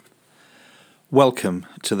Welcome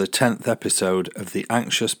to the 10th episode of the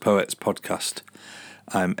Anxious Poets podcast.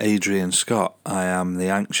 I'm Adrian Scott. I am the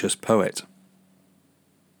Anxious Poet.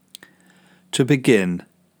 To begin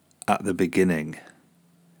at the beginning.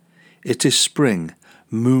 It is spring,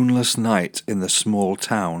 moonless night in the small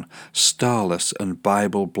town, starless and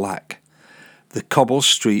Bible black. The cobble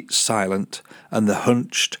street silent, and the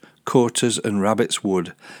hunched courters and rabbits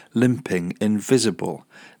wood limping invisible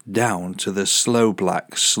down to the slow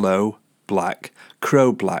black,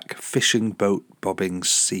 crow-black fishing boat bobbing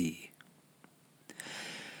sea.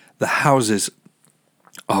 The houses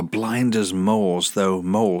are blind as moles, though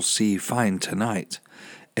moles see fine tonight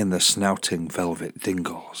in the snouting velvet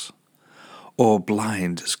dingles, or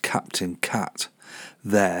blind as Captain Cat,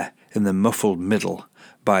 there in the muffled middle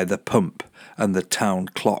by the pump and the town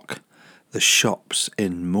clock, the shops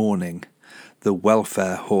in mourning, the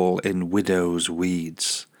welfare hall in widow's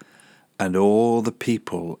weeds, and all the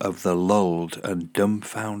people of the lulled and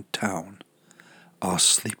dumbfound town are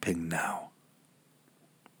sleeping now.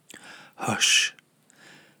 Hush,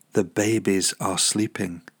 the babies are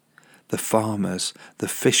sleeping, the farmers, the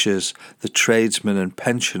fishers, the tradesmen and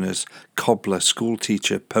pensioners, cobbler,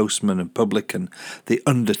 schoolteacher, postman and publican, the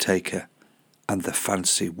undertaker and the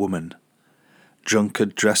fancy woman,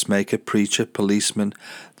 drunkard, dressmaker, preacher, policeman,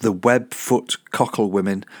 the web-foot cockle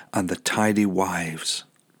women and the tidy wives.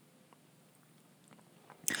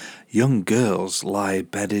 Young girls lie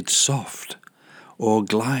bedded soft, or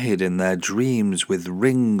glide in their dreams with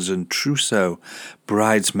rings and trousseau,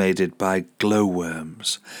 bridesmaided by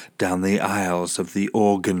glowworms down the aisles of the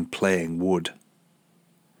organ-playing wood.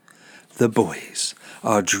 The boys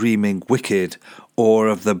are dreaming wicked or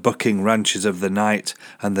of the bucking ranches of the night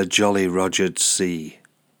and the jolly Rogered sea.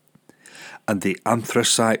 And the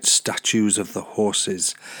anthracite statues of the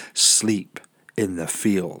horses sleep in the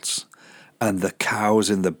fields, and the cows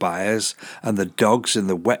in the byres, and the dogs in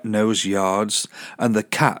the wet-nosed yards, and the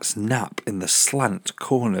cats nap in the slant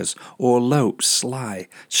corners, or lope sly,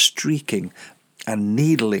 streaking and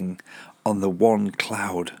needling on the one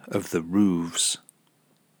cloud of the roofs.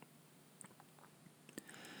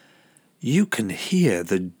 You can hear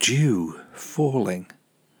the dew falling,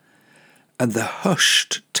 and the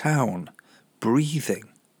hushed town breathing.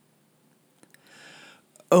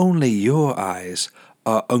 Only your eyes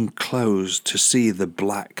are unclosed to see the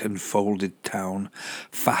black and folded town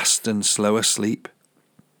fast and slow asleep,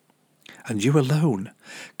 and you alone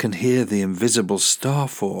can hear the invisible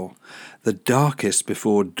starfall, the darkest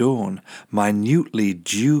before dawn, minutely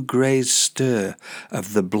dew-grey stir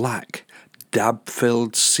of the black,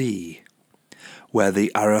 dab-filled sea, where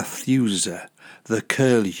the Arethusa, the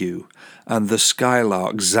curlew, and the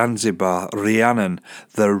skylark, Zanzibar, Rhiannon,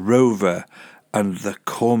 the rover, and the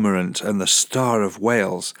cormorant and the star of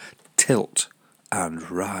Wales tilt and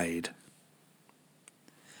ride.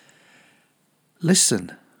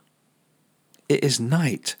 Listen, it is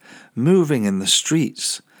night, moving in the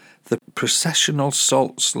streets, the processional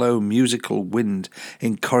salt-slow musical wind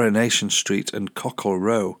in Coronation Street and Cockle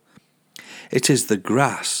Row. It is the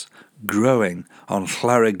grass growing on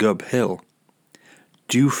Llarygub Hill,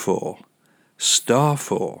 dewfall,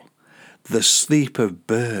 starfall, the sleep of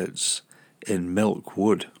birds in Milk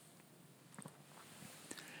Wood.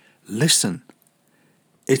 Listen,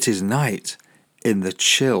 it is night in the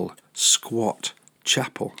chill, squat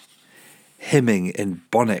chapel, hymning in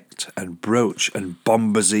bonnet and brooch and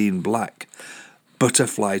bombazine black,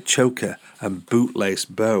 butterfly choker and bootlace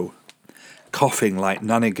bow, coughing like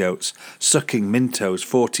nanny goats, sucking mintos,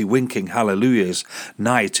 40 winking hallelujahs,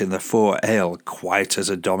 night in the 4 ale, quiet as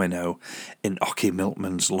a domino, in Ocky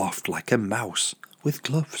Milkman's loft like a mouse with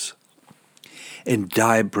gloves, in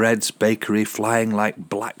Dye Bread's bakery flying like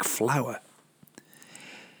black flour.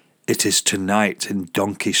 It is tonight in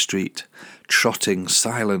Donkey Street, trotting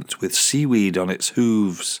silent with seaweed on its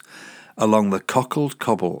hooves, along the cockled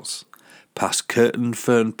cobbles, past curtain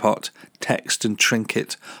fern pot, text and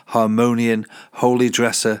trinket, harmonian, holy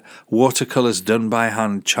dresser, watercolours done by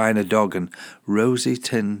hand, china dog and rosy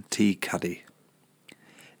tin tea caddy.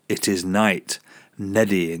 It is night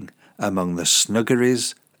neddying among the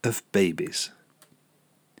snuggeries of babies.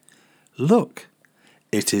 Look,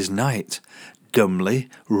 it is night, dumbly,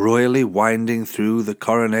 royally winding through the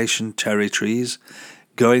Coronation territories,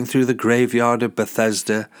 going through the graveyard of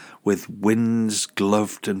Bethesda with winds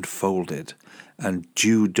gloved and folded, and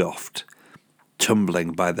dew doffed,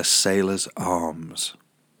 tumbling by the sailors' arms.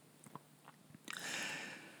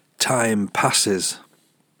 Time passes.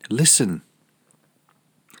 Listen.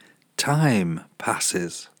 Time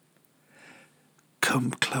passes.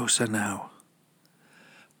 Come closer now.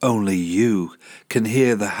 Only you can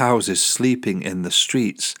hear the houses sleeping in the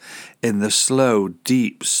streets, in the slow,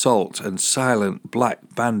 deep, salt and silent black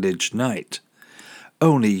bandaged night.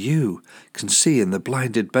 Only you can see in the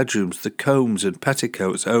blinded bedrooms the combs and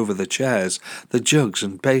petticoats over the chairs, the jugs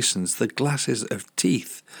and basins, the glasses of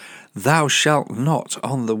teeth. Thou shalt not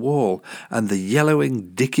on the wall, and the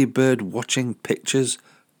yellowing dicky bird watching pictures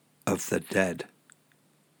of the dead.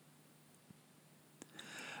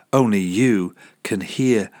 Only you can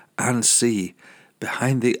hear and see,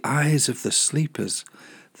 behind the eyes of the sleepers,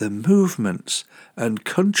 the movements and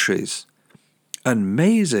countries and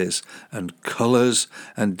mazes and colours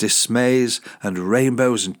and dismays and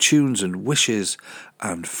rainbows and tunes and wishes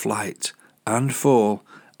and flight and fall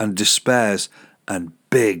and despairs and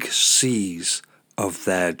big seas of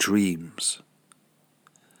their dreams.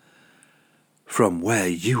 From where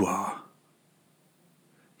you are,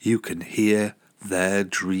 you can hear their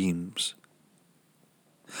dreams.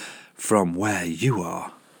 From where you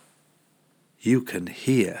are, you can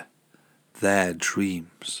hear their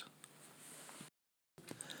dreams.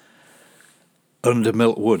 Under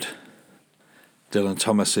Milk Wood, Dylan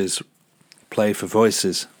Thomas's play for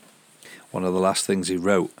voices, one of the last things he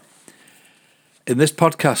wrote. In this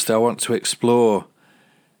podcast, I want to explore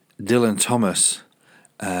Dylan Thomas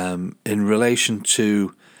in relation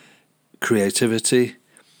to creativity,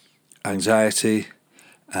 anxiety,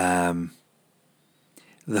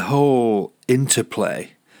 the whole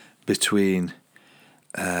interplay between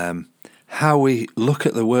how we look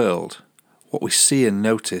at the world, what we see and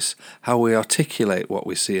notice, how we articulate what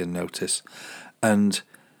we see and notice, and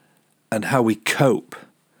how we cope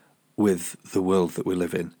with the world that we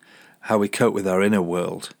live in, how we cope with our inner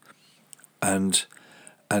world, and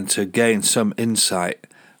to gain some insight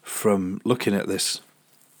from looking at this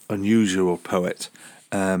unusual poet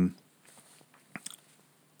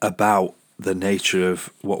about the nature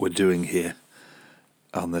of what we're doing here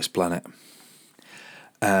on this planet.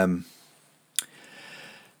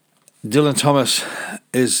 Dylan Thomas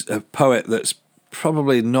is a poet that's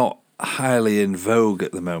probably not highly in vogue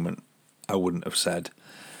at the moment, I wouldn't have said.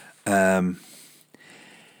 You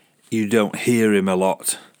don't hear him a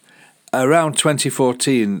lot. Around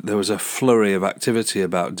 2014, there was a flurry of activity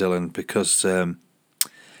about Dylan because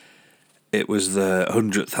it was the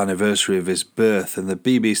 100th anniversary of his birth, and the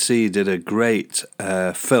BBC did a great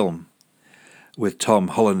film with Tom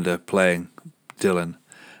Hollander playing Dylan,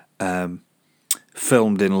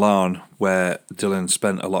 filmed in Larne, where Dylan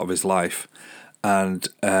spent a lot of his life. And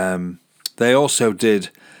they also did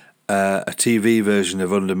a TV version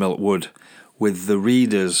of Under Milk Wood with the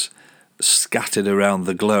readers scattered around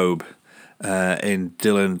the globe in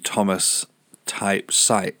Dylan Thomas type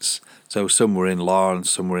sites. So some were in Larne,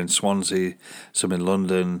 some were in Swansea, some in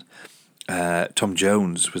London. Tom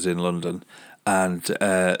Jones was in London, and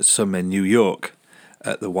some in New York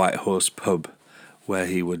at the White Horse pub where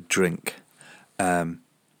he would drink. And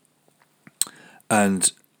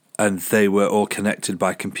they were all connected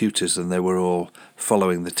by computers, and they were all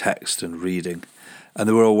following the text and reading. And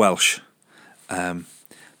they were all Welsh.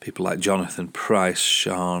 People like Jonathan Price,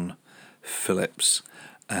 Sean Phillips,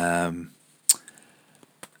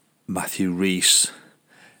 Matthew Rees,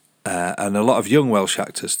 and a lot of young Welsh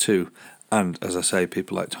actors too. And, as I say,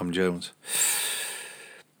 people like Tom Jones.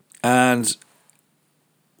 And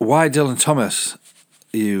why Dylan Thomas,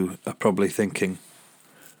 you are probably thinking?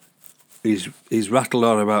 He's rattled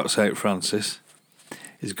on about St. Francis.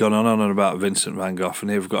 He's gone on and about Vincent van Gogh, and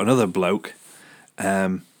here we've got another bloke,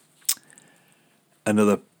 another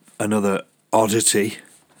oddity,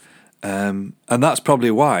 and that's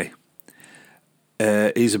probably why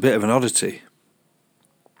he's a bit of an oddity.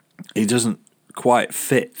 He doesn't quite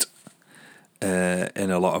fit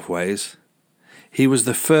in a lot of ways. He was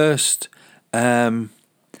the first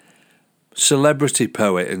celebrity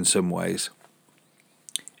poet in some ways.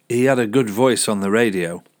 He had a good voice on the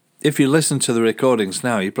radio. If you listen to the recordings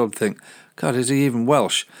now, you probably think, God, is he even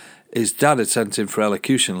Welsh? His dad had sent him for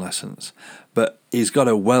elocution lessons, but he's got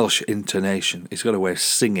a Welsh intonation. He's got a way of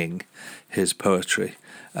singing his poetry,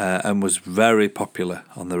 and was very popular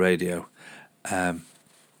on the radio. I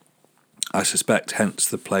suspect hence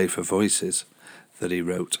the play for voices that he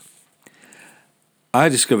wrote. I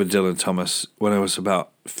discovered Dylan Thomas when I was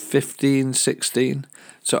about 15, 16,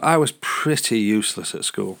 so I was pretty useless at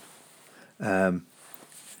school. My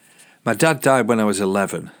dad died when I was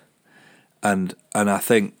 11, and I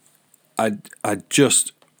think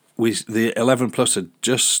the 11 plus had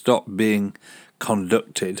just stopped being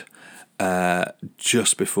conducted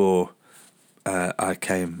just before I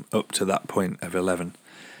came up to that point of 11.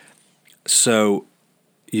 So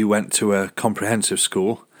you went to a comprehensive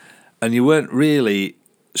school, and you weren't really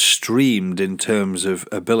streamed in terms of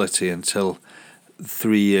ability until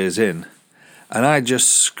 3 years in, and I just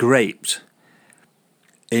scraped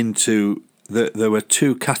into there were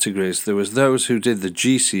two categories. There was those who did the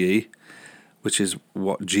GCE, which is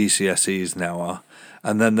what GCSEs now are,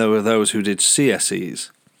 and then there were those who did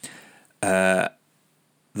CSEs. The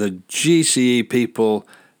GCE people,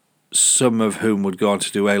 some of whom would go on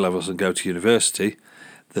to do A-levels and go to university.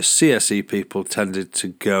 The CSE people tended to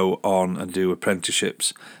go on and do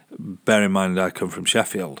apprenticeships. Bear in mind I come from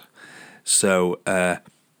Sheffield. So at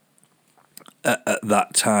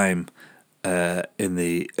that time, in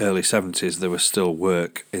the early 70s, there was still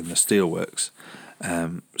work in the steelworks.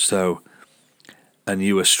 And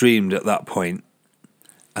you were streamed at that point,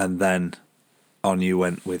 and then on you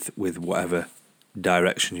went with whatever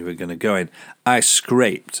direction you were going to go in. I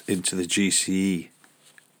scraped into the GCE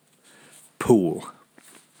pool,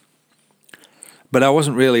 but I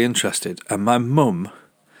wasn't really interested. And my mum,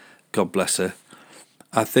 God bless her,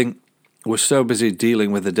 I think was so busy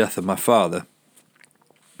dealing with the death of my father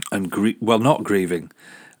and not grieving.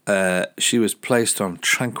 She was placed on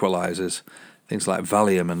tranquilizers, things like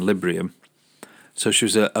Valium and Librium. So she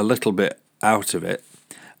was a little bit out of it,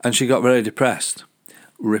 and she got very depressed.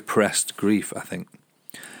 Repressed grief, I think.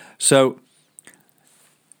 So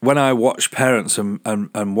when I watch parents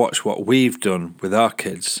and watch what we've done with our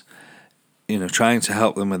kids, trying to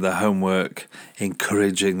help them with their homework,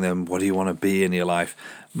 encouraging them, what do you want to be in your life?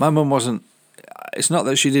 My mum wasn't, it's not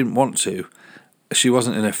that she didn't want to, she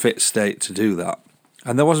wasn't in a fit state to do that.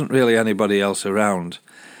 And there wasn't really anybody else around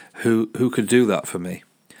who could do that for me.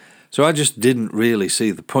 So I just didn't really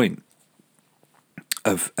see the point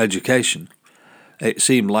of education. It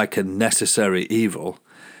seemed like a necessary evil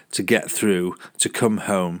to get through, to come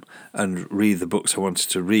home and read the books I wanted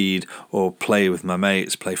to read, or play with my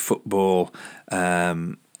mates, play football,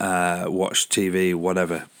 watch TV,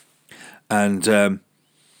 whatever. And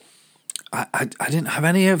I didn't have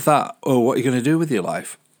any of that. Oh, what are you going to do with your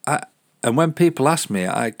life? And when people ask me,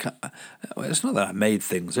 it's not that I made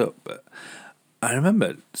things up, but I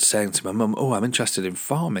remember saying to my mum, "Oh, I'm interested in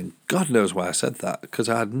farming." God knows why I said that, because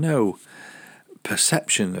I had no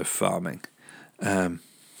perception of farming. And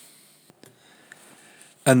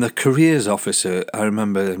the careers officer, I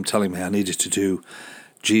remember him telling me I needed to do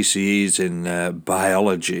GCEs in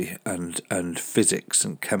biology and physics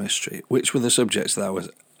and chemistry, which were the subjects that I was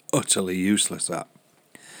utterly useless at.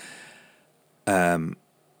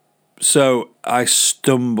 So I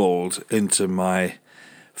stumbled into my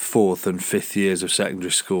 4th and 5th years of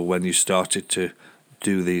secondary school when you started to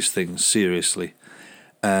do these things seriously.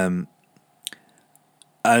 And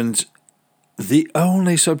the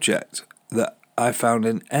only subject that I found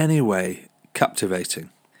in any way captivating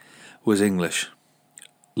was English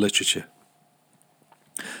literature.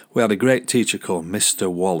 We had a great teacher called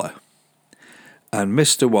Mr. Waller. And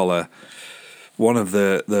Mr. Waller, one of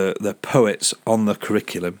the poets on the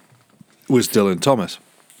curriculum, was Dylan Thomas.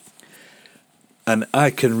 And I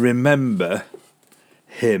can remember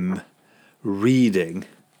him reading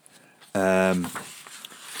Dylan's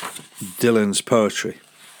poetry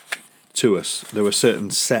to us. There were certain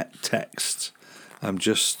set texts. I'm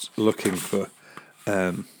just looking for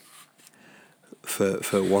one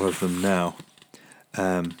of them now.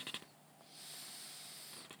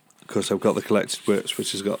 Because I've got the collected works,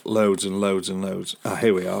 which has got loads and loads and loads.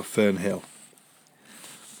 Here we are, Fernhill.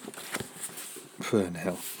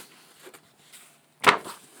 Fernhill.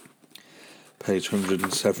 Page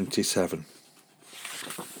 177.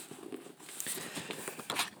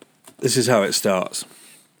 This is how it starts.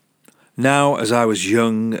 Now, as I was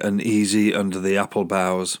young and easy under the apple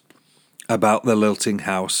boughs, about the lilting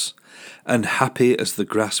house, and happy as the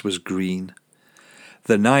grass was green,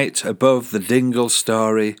 the night above the dingle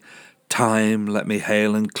starry, time let me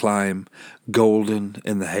hail and climb, golden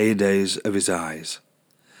in the heydays of his eyes.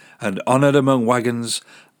 And honoured among wagons,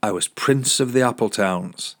 I was prince of the apple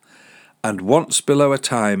towns. And once below a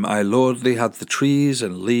time I lordly had the trees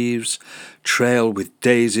and leaves trail with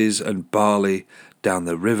daisies and barley down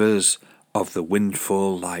the rivers of the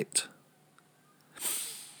windfall light.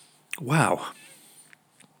 Wow.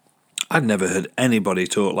 I'd never heard anybody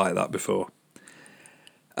talk like that before.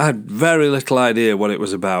 I had very little idea what it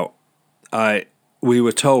was about. We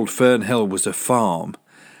were told Fernhill was a farm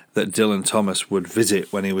that Dylan Thomas would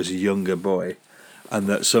visit when he was a younger boy, and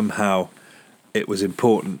that somehow it was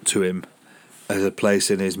important to him as a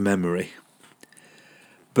place in his memory.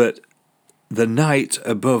 But the night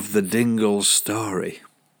above the dingle starry,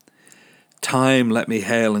 time let me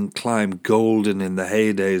hail and climb, golden in the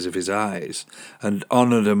heydays of his eyes, and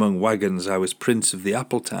honoured among wagons I was prince of the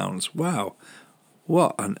apple towns. Wow,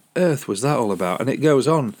 what on earth was that all about? And it goes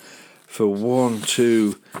on for 1,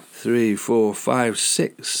 2, 3, 4, 5,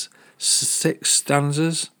 6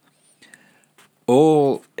 stanzas,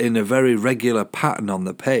 all in a very regular pattern on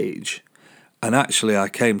the page. And actually I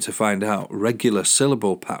came to find out regular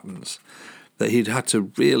syllable patterns that he'd had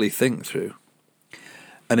to really think through.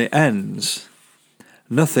 And it ends,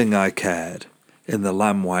 nothing I cared in the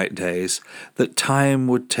lamb-white days that time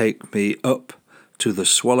would take me up to the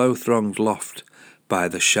swallow-thronged loft by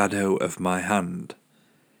the shadow of my hand,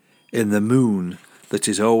 in the moon that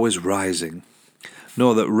is always rising,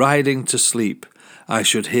 nor that riding to sleep I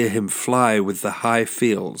should hear him fly with the high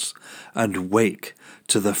fields and wake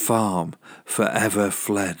to the farm for ever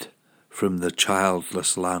fled from the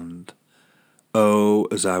childless land. Oh,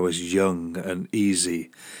 as I was young and easy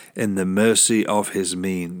in the mercy of his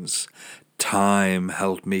means, time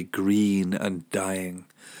held me green and dying,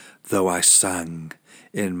 though I sang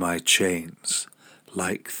in my chains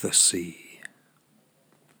like the sea.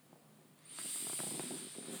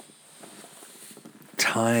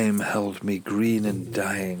 Time held me green and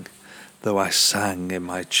dying, though I sang in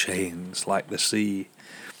my chains like the sea.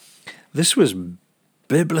 This was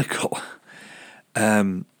biblical.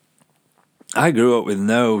 I grew up with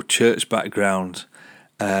no church background.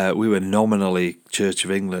 We were nominally Church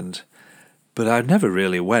of England, but I never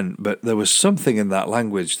really went. But there was something in that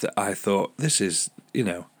language that I thought, this is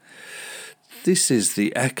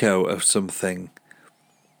the echo of something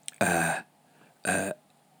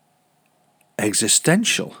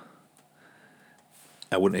existential.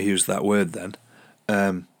 I wouldn't have used that word then.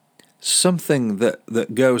 Something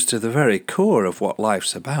that goes to the very core of what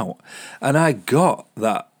life's about. And I got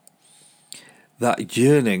that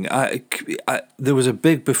yearning. There was a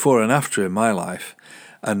big before and after in my life.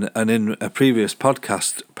 And in a previous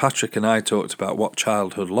podcast, Patrick and I talked about what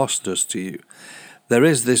childhood loss does to you. There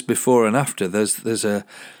is this before and after. There's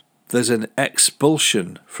an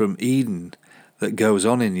expulsion from Eden that goes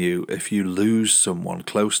on in you if you lose someone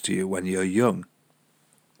close to you when you're young.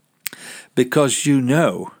 Because you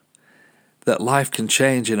know that life can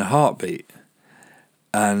change in a heartbeat,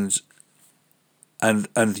 and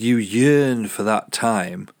you yearn for that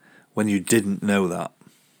time when you didn't know that.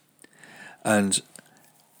 And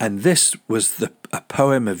this was a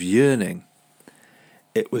poem of yearning.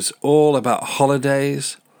 It was all about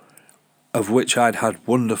holidays, of which I'd had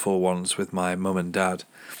wonderful ones with my mum and dad.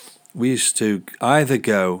 We used to either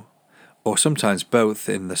go, or sometimes both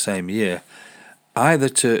in the same year, either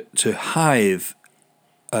to Hythe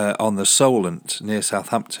on the Solent near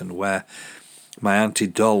Southampton, where my Auntie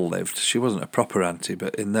Doll lived. She wasn't a proper auntie,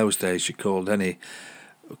 but in those days you called any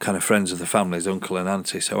kind of friends of the families uncle and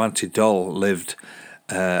auntie. So Auntie Doll lived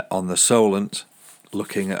on the Solent,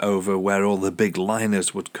 looking over where all the big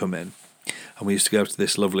liners would come in. And we used to go to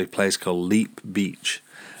this lovely place called Leap Beach.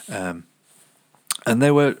 And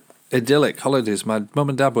they were idyllic holidays. My mum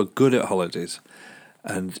and dad were good at holidays.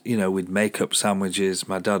 And, we'd make up sandwiches.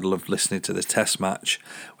 My dad loved listening to the test match.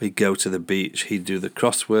 We'd go to the beach. He'd do the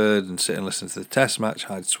crossword and sit and listen to the test match.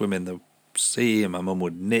 I'd swim in the sea and my mum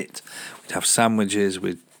would knit. We'd have sandwiches.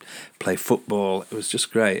 We'd play football. It was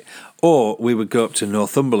just great. Or we would go up to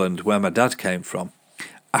Northumberland, where my dad came from,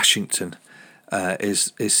 Ashington.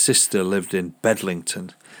 His sister lived in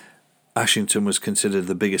Bedlington. Ashington was considered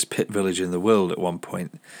the biggest pit village in the world at one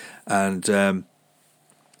point. And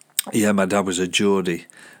my dad was a Geordie,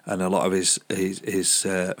 and a lot of his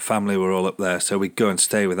family were all up there. So we'd go and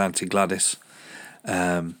stay with Auntie Gladys.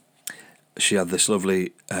 She had this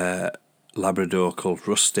lovely Labrador called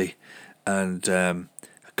Rusty, and a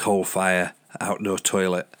coal fire, outdoor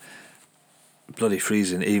toilet. Bloody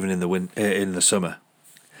freezing even in the summer.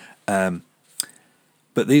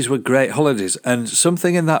 But these were great holidays, and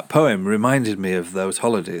something in that poem reminded me of those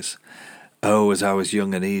holidays. Oh, as I was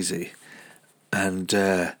young and easy, and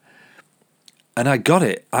I got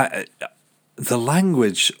it. The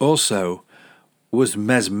language also was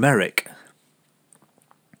mesmeric.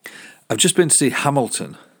 I've just been to see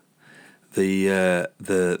Hamilton, the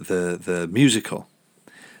musical,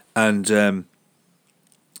 and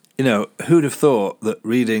who'd have thought that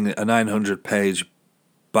reading a 900-page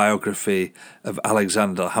biography of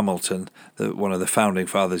Alexander Hamilton, one of the founding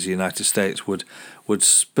fathers of the United States, would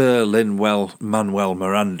spur Lin-Manuel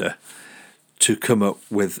Miranda to come up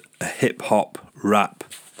with a hip-hop rap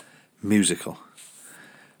musical.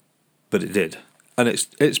 But it did. And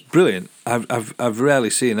it's brilliant. I've rarely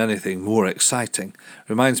seen anything more exciting.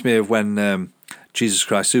 Reminds me of when Jesus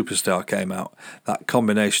Christ Superstar came out. That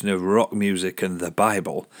combination of rock music and the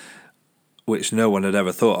Bible, which no one had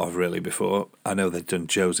ever thought of really before. I know they'd done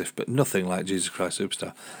Joseph, but nothing like Jesus Christ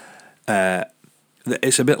Superstar.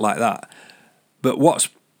 It's a bit like that. But what's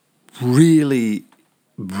really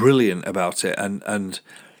brilliant about it, and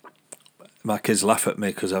my kids laugh at me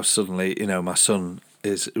because I've suddenly, my son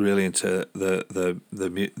is really into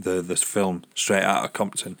the film Straight Outta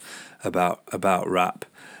Compton about rap,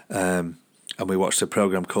 and we watched a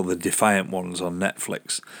program called The Defiant Ones on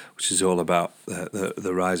Netflix, which is all about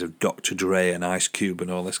the rise of Dr. Dre and Ice Cube and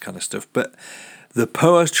all this kind of stuff. But the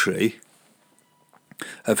poetry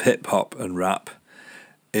of hip hop and rap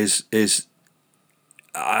is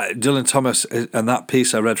Dylan Thomas, and that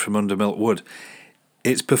piece I read from Under Milk Wood.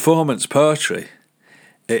 It's performance poetry.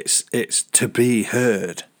 It's to be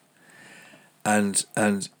heard, and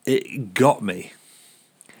it got me,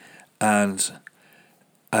 and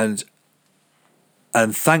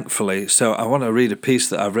thankfully. So I want to read a piece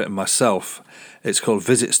that I've written myself. It's called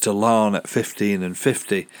Visits to Larne at 15 and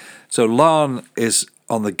 50. So Larne is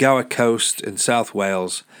on the Gower coast in South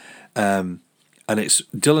Wales, and it's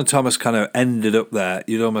Dylan Thomas kind of ended up there.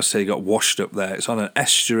 You'd almost say he got washed up there. It's on an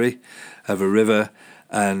estuary of a river,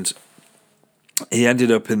 and he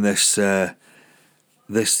ended up in this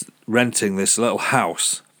renting this little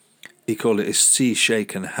house. He called it his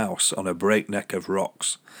sea-shaken house on a breakneck of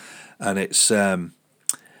rocks, and it's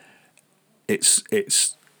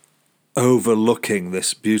overlooking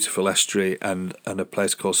this beautiful estuary and a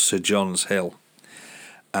place called Sir John's Hill,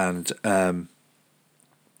 and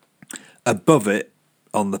above it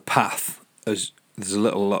on the path, there's a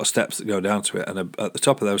lot of steps that go down to it, and at the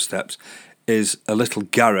top of those steps is a little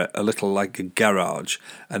garret, a little like a garage,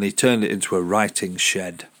 and he turned it into a writing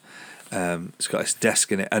shed. It's got his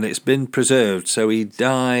desk in it, and it's been preserved. So he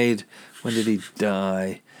died. When did he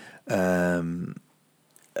die?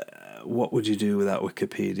 What would you do without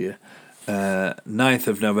Wikipedia? 9th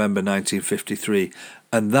of November 1953,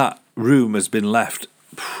 and that room has been left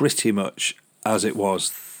pretty much as it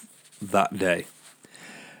was that day.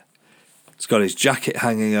 It's got his jacket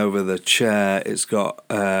hanging over the chair. It's got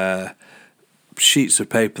sheets of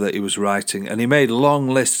paper that he was writing, and he made long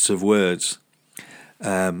lists of words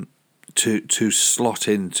to slot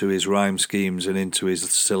into his rhyme schemes and into his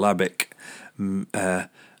syllabic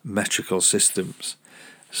metrical systems.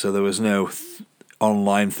 So there was no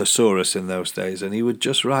online thesaurus in those days, and he would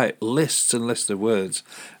just write lists and lists of words,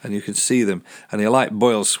 and you could see them. And he liked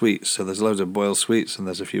boiled sweets, so there's loads of boiled sweets, and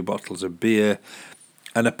there's a few bottles of beer.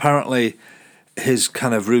 And apparently his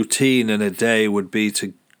kind of routine in a day would be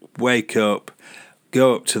to wake up,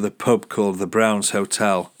 go up to the pub called the Browns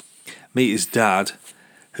Hotel, meet his dad,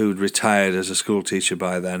 who'd retired as a school teacher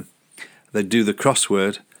by then. They'd do the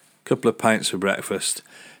crossword, a couple of pints for breakfast,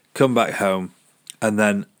 come back home, and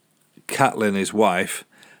then Catelyn, his wife,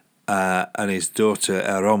 and his daughter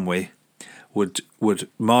Eronwy would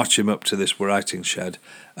march him up to this writing shed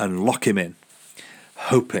and lock him in,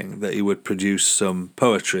 hoping that he would produce some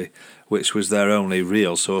poetry, which was their only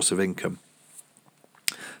real source of income.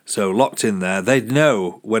 So locked in there, they'd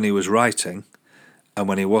know when he was writing and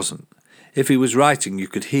when he wasn't. If he was writing, you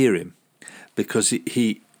could hear him, because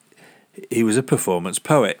he was a performance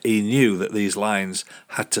poet. He knew that these lines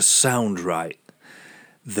had to sound right.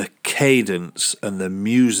 The cadence and the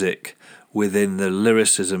music within the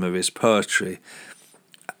lyricism of his poetry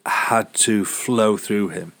had to flow through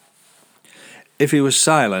him. If he was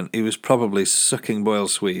silent, he was probably sucking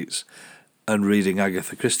boiled sweets and reading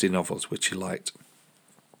Agatha Christie novels, which he liked.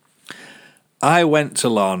 I went to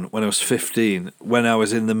Larne when I was 15, when I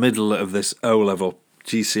was in the middle of this O-level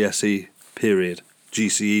GCE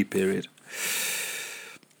period.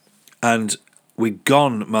 And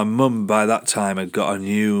my mum by that time had got a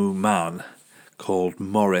new man called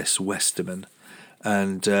Morris Westerman,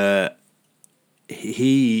 and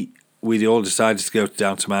we'd all decided to go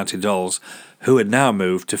down to Mounty Dolls, who had now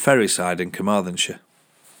moved to Ferryside in Carmarthenshire,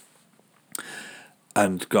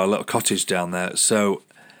 and got a little cottage down there. So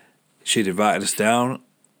she'd invited us down,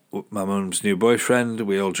 my mum's new boyfriend.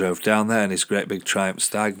 We all drove down there in his great big Triumph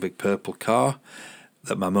Stag, big purple car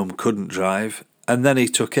that my mum couldn't drive, and then he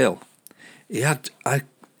took ill. He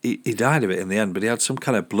died of it in the end, but he had some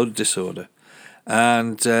kind of blood disorder,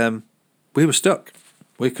 and we were stuck.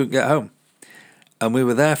 We couldn't get home, and we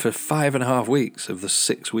were there for 5.5 weeks of the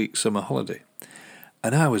 6-week summer holiday,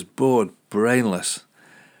 and I was bored brainless.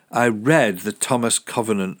 I read the Thomas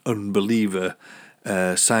Covenant Unbeliever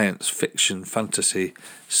science fiction fantasy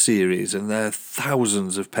series, and they're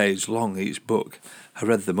thousands of pages long, each book. I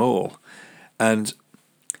read them all, and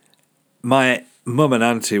my mum and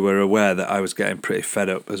auntie were aware that I was getting pretty fed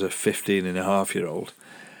up as a 15-and-a-half-year-old,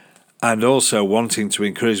 and also wanting to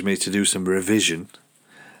encourage me to do some revision,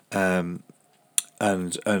 and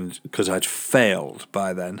because I'd failed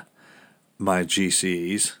by then my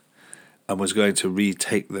GCEs and was going to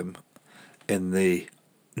retake them in the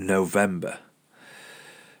November.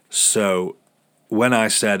 So when I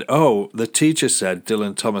said, the teacher said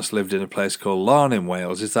Dylan Thomas lived in a place called Larne in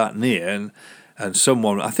Wales, is that near? And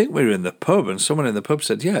someone, I think we were in the pub, and someone in the pub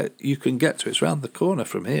said, yeah, you can get to it. It's round the corner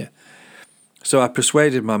from here. So I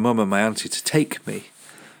persuaded my mum and my auntie to take me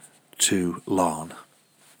to Larne.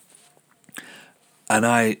 And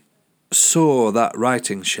I saw that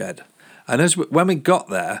writing shed. And when we got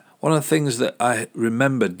there, one of the things that I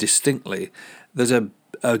remembered distinctly, there's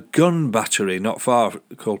a gun battery not far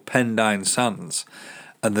called Pendine Sands,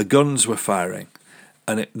 and the guns were firing,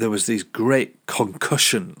 and there was these great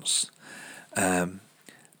concussions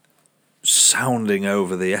sounding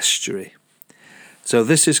over the estuary. So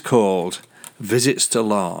this is called Visits to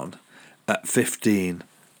Larne at 15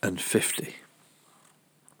 and 50.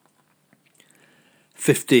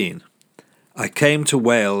 15. I came to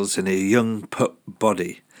Wales in a young pup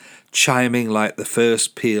body, chiming like the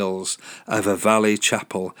first peals of a valley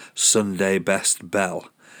chapel Sunday best bell,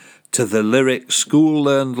 to the lyric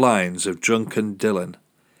school-learned lines of drunken Dylan.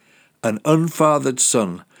 An unfathered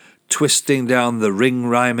son twisting down the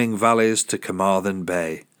ring-rhyming valleys to Carmarthen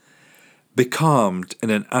Bay, becalmed in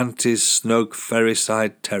an auntie's snug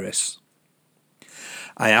ferryside terrace.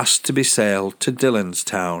 I asked to be sailed to Dylan's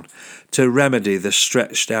town to remedy the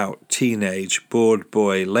stretched-out teenage, bored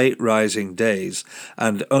boy late-rising days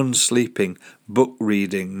and unsleeping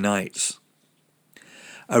book-reading nights.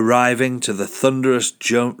 Arriving to the thunderous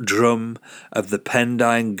drum of the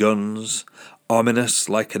Pendine guns, ominous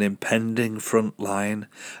like an impending front line,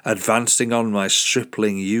 advancing on my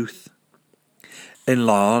stripling youth. In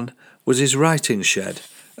Larne was his writing shed,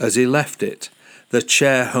 as he left it, the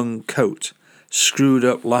chair-hung coat,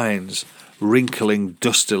 screwed-up lines, wrinkling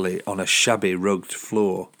dustily on a shabby rugged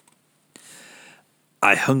floor.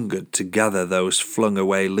 I hungered to gather those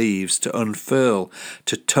flung-away leaves, to unfurl,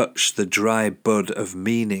 to touch the dry bud of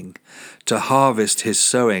meaning, to harvest his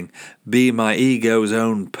sowing, be my ego's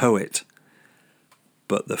own poet.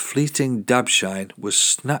 But the fleeting dabshine was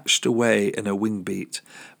snatched away in a wingbeat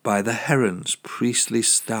by the heron's priestly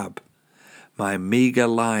stab, my meagre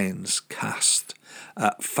lines cast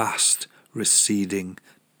at fast receding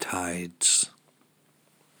tides.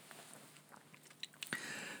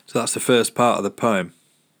 So that's the first part of the poem.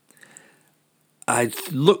 I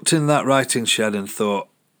looked in that writing shed and thought,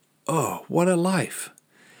 oh, what a life.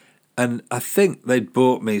 And I think they'd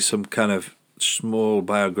bought me some kind of small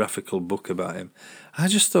biographical book about him. I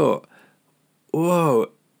just thought,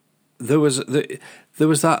 whoa, there was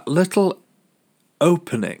that little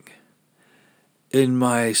opening in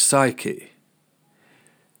my psyche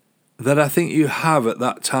that I think you have at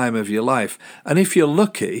that time of your life. And if you're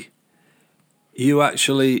lucky, you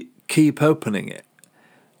actually keep opening it.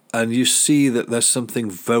 And you see that there's something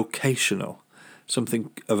vocational,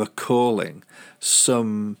 something of a calling,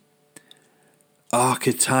 some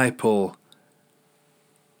archetypal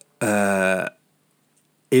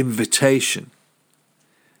invitation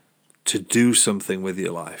to do something with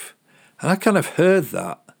your life. And I kind of heard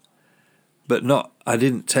that, but I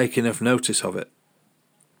didn't take enough notice of it.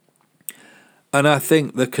 And I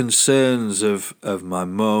think the concerns of my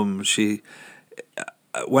mum,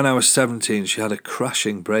 when I was 17, she had a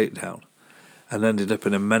crashing breakdown and ended up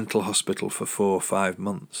in a mental hospital for 4 or 5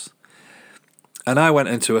 months. And I went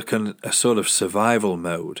into a sort of survival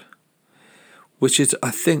mode, which is,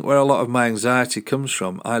 I think, where a lot of my anxiety comes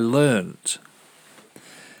from. I learnt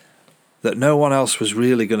that no one else was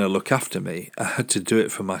really going to look after me. I had to do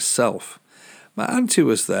it for myself. My auntie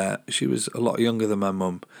was there. She was a lot younger than my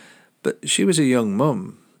mum, but she was a young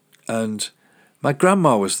mum. And my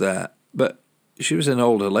grandma was there, but she was an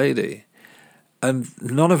older lady. And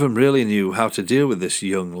none of them really knew how to deal with this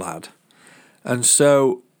young lad. And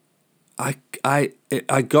so I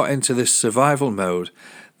got into this survival mode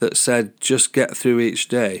that said, just get through each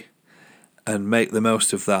day and make the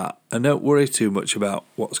most of that. And don't worry too much about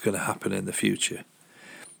what's going to happen in the future.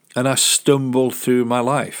 And I stumbled through my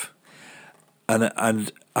life.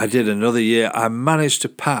 And I did another year. I managed to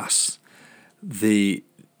pass the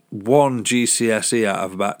one GCSE out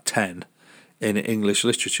of about 10 in English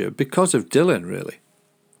literature because of Dylan, really.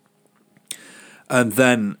 And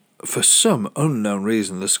then, for some unknown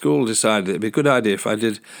reason, the school decided it'd be a good idea if I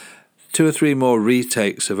did 2 or 3 more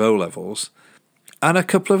retakes of O-levels and a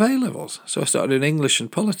couple of A-levels. So I started doing English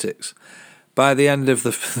and politics. By the end of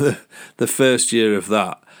the first year of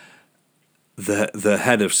that, the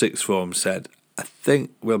head of sixth form said, I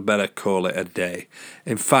think we'll better call it a day.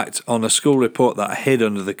 In fact, on a school report that I hid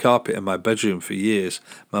under the carpet in my bedroom for years,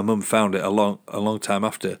 my mum found it a long time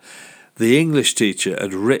after, the English teacher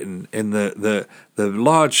had written in the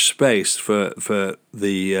large space for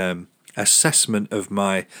the assessment of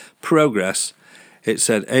my progress, it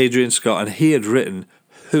said Adrian Scott, and he had written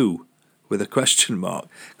who with a question mark,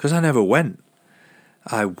 because I never went.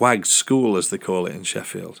 I wagged school, as they call it in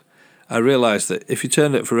Sheffield. I realised that if you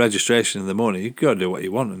turned up for registration in the morning, you could go do what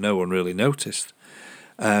you want and no one really noticed.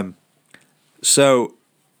 So,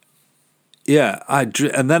 yeah,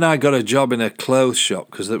 and then I got a job in a clothes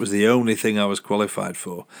shop because that was the only thing I was qualified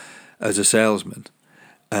for as a salesman.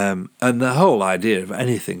 And the whole idea of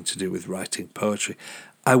anything to do with writing poetry,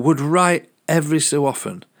 I would write every so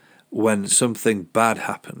often when something bad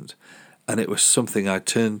happened, and it was something I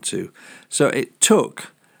turned to. So it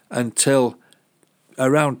took until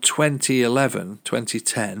around 2011,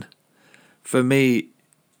 2010, for me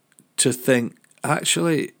to think,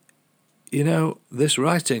 actually, you know, this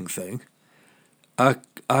writing thing,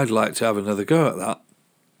 I'd like to have another go at that.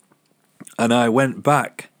 And I went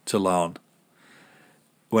back to Larne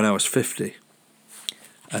when I was 50.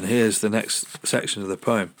 And here's the next section of the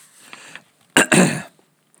poem.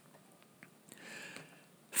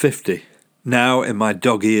 50. Now, in my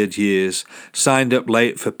dog-eared years, signed up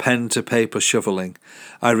late for pen-to-paper shovelling,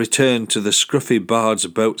 I returned to the scruffy bard's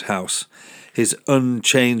boathouse, his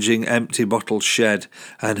unchanging empty bottle shed,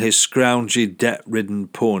 and his scroungy debt-ridden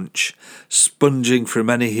paunch, sponging from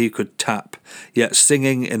any he could tap, yet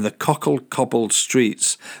singing in the cockle-cobbled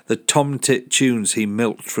streets the tom-tit tunes he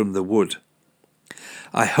milked from the wood.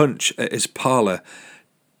 I hunch at his parlour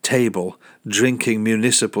table, drinking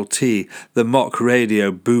municipal tea, the mock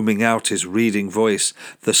radio booming out his reading voice,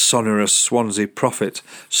 the sonorous Swansea prophet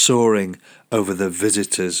soaring over the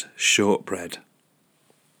visitor's shortbread.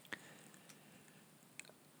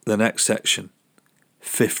 The next section.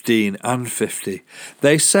 15 and 50.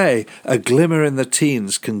 They say a glimmer in the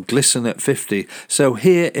teens can glisten at 50, so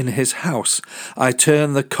here in his house I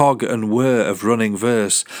turn the cog and whir of running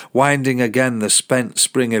verse, winding again the spent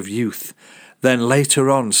spring of youth. Then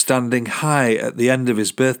later on, standing high at the end of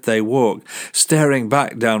his birthday walk, staring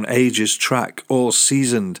back down age's track, all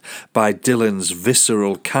seasoned by Dylan's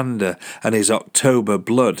visceral candour and his October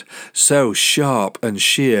blood, so sharp and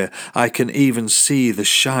sheer I can even see the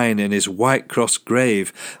shine in his white cross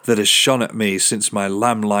grave that has shone at me since my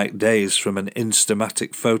lamb-like days from an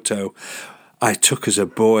Instamatic photo I took as a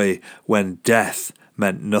boy when death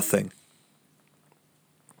meant nothing.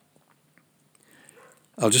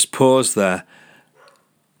 I'll just pause there.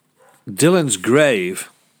 Dylan's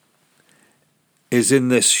grave is in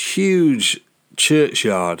this huge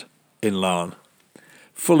churchyard in Larne,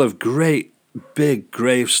 full of great big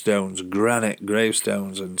gravestones, granite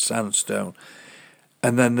gravestones and sandstone,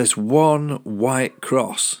 and then this one white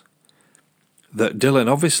cross that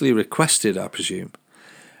Dylan obviously requested, I presume.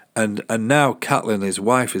 And now Catelyn, his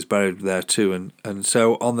wife, is buried there too, and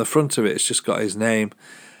so on the front of it it's just got his name,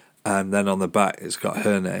 and then on the back it's got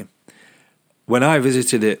her name. When I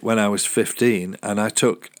visited it when I was 15, and I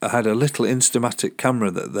had a little Instamatic camera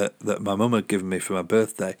that my mum had given me for my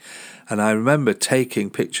birthday, and I remember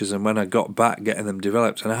taking pictures, and when I got back getting them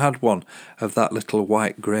developed, and I had one of that little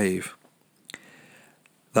white grave.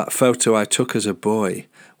 That photo I took as a boy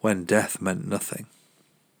when death meant nothing.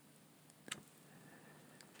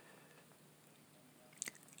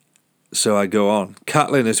 So I go on.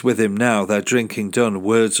 Catelyn is with him now, their drinking done,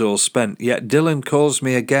 words all spent. Yet Dylan calls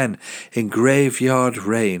me again in graveyard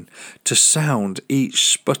rain to sound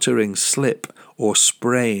each sputtering slip or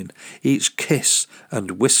sprain, each kiss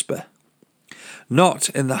and whisper. Not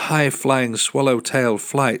in the high-flying swallow-tailed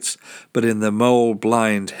flights, but in the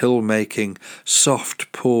mole-blind, hill-making,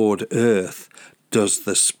 soft-poured earth does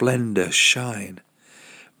the splendour shine,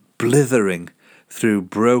 blithering through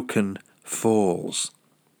broken falls.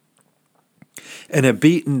 In a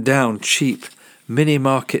beaten-down, cheap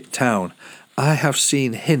mini-market town, I have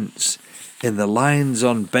seen hints in the lines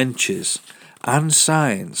on benches and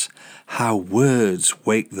signs how words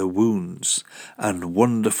wake the wounds and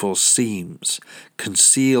wonderful seams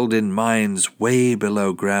concealed in minds way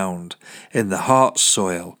below ground, in the heart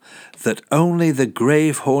soil, that only the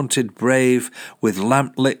grave-haunted brave with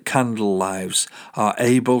lamp-lit candle lives are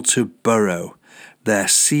able to burrow, their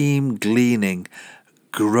seam gleaning,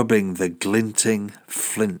 grubbing the glinting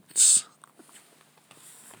flints.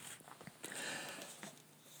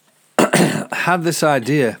 Had this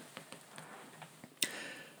idea.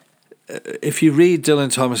 If you read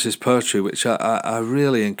Dylan Thomas's poetry, which I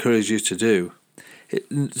really encourage you to do,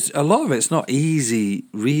 a lot of it's not easy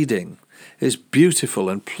reading. It's beautiful,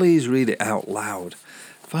 and please read it out loud.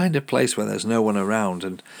 Find a place where there's no one around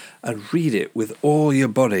and read it with all your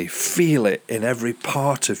body. Feel it in every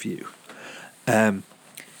part of you.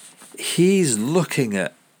 He's looking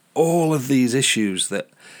at all of these issues that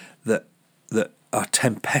are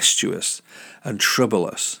tempestuous and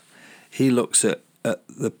troublous. He looks at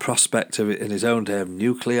the prospect of it in his own day of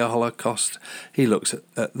nuclear holocaust. He looks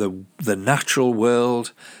at the natural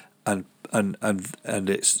world and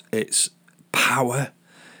its power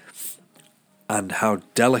and how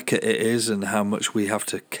delicate it is and how much we have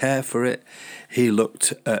to care for it. He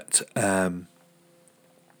looked at the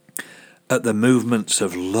movements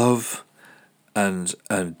of love and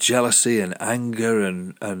jealousy and anger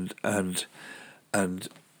and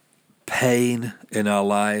pain in our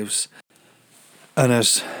lives. And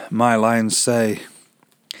as my lines say,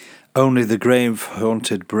 only the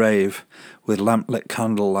grave-haunted brave with lamplit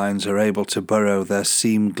candle lines are able to burrow their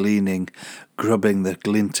seam-gleaning, grubbing the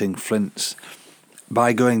glinting flints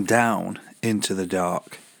by going down into the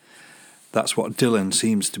dark. That's what Dylan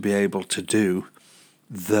seems to be able to do,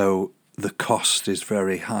 though the cost is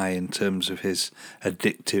very high in terms of his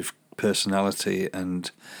addictive personality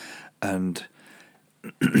and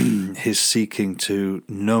his seeking to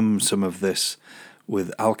numb some of this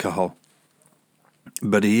with alcohol.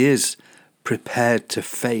 But he is prepared to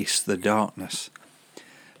face the darkness.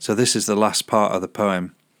 So this is the last part of the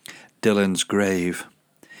poem, Dylan's Grave.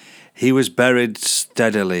 He was buried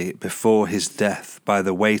steadily before his death by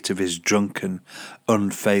the weight of his drunken,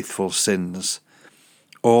 unfaithful sins.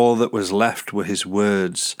 All that was left were his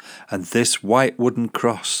words, and this white wooden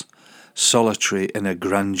cross, solitary in a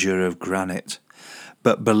grandeur of granite.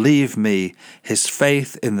 But believe me, his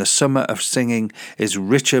faith in the summer of singing is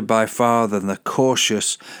richer by far than the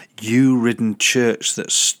cautious, yew-ridden church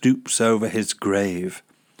that stoops over his grave,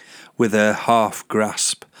 with her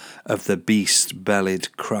half-grasp of the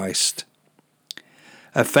beast-bellied Christ.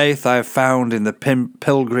 A faith I have found in the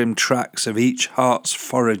pilgrim tracks of each heart's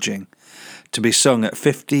foraging, to be sung at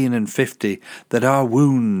 15 and 50, that our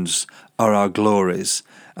wounds are our glories,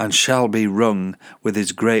 and shall be rung with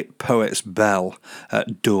his great poet's bell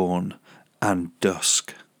at dawn and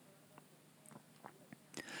dusk.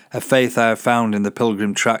 A faith I have found in the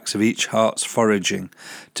pilgrim tracks of each heart's foraging,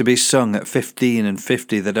 to be sung at 15 and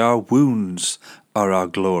 50, that our wounds are our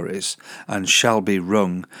glories, and shall be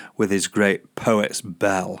rung with his great poet's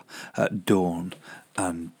bell at dawn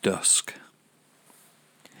and dusk.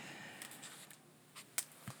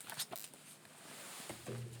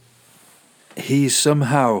 He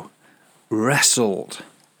somehow wrestled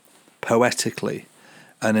poetically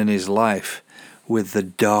and in his life with the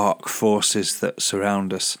dark forces that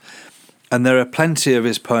surround us. And there are plenty of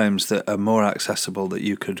his poems that are more accessible that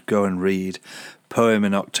you could go and read. Poem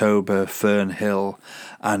in October, Fern Hill,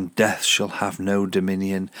 and Death Shall Have No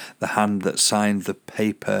Dominion, The Hand That Signed the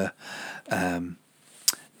Paper,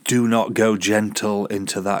 Do Not Go Gentle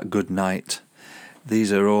Into That Good Night.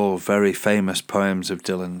 These are all very famous poems of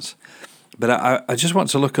Dylan's. But I just want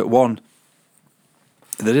to look at one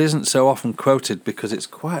that isn't so often quoted because it's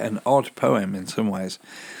quite an odd poem in some ways.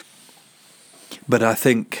 But I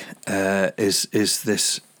think is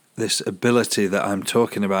this ability that I'm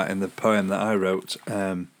talking about in the poem that I wrote,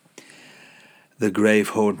 the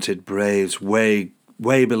grave-haunted braves, way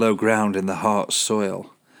below ground in the heart's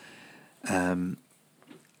soil.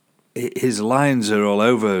 His lines are all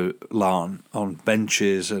over Larne, on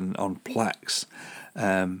benches and on plaques.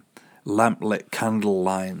 Lamplit candle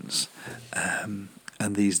lines, and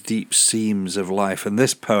these deep seams of life. And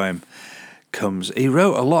this poem he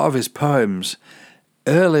wrote a lot of his poems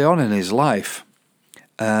early on in his life,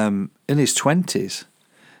 in his 20s.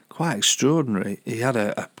 Quite extraordinary. He had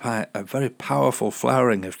a very powerful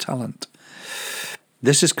flowering of talent.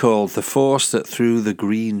 This is called The Force That Threw the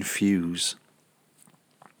Green Fuse.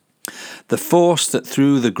 The force that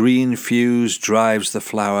through the green fuse drives the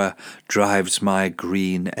flower, drives my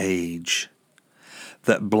green age.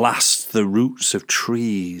 That blasts the roots of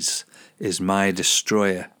trees is my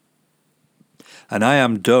destroyer. And I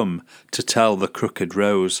am dumb to tell the crooked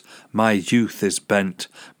rose, my youth is bent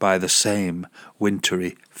by the same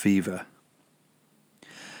wintry fever.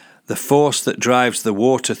 The force that drives the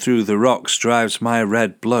water through the rocks drives my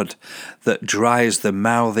red blood, that dries the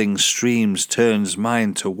mouthing streams turns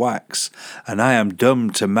mine to wax, and I am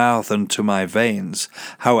dumb to mouth unto my veins,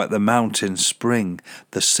 how at the mountain spring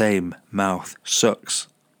the same mouth sucks.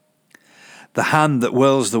 The hand that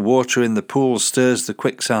whirls the water in the pool stirs the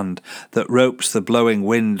quicksand, that ropes the blowing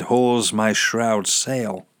wind hauls my shroud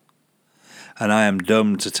sail. And I am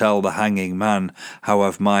dumb to tell the hanging man how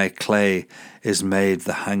of my clay is made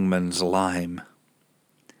the hangman's lime.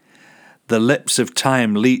 The lips of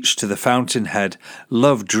time leach to the fountainhead,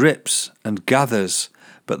 love drips and gathers,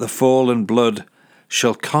 but the fallen blood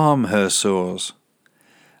shall calm her sores.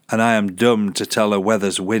 And I am dumb to tell a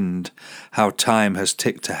weather's wind how time has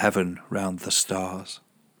ticked to heaven round the stars.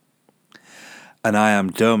 And I am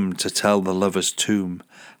dumb to tell the lover's tomb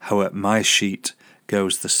how at my sheet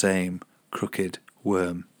goes the same crooked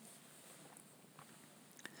worm.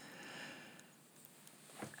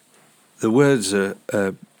 The words are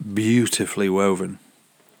beautifully woven.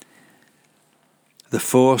 The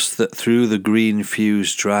force that through the green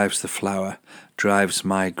fuse drives the flower drives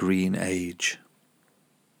my green age.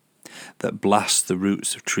 That blasts the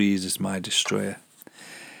roots of trees is my destroyer.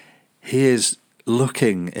 He is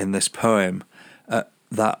looking in this poem at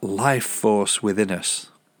that life force within us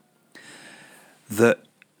that,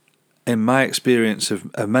 in my experience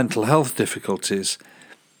of mental health difficulties,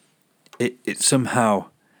 it somehow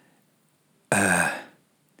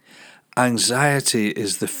anxiety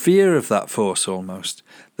is the fear of that force almost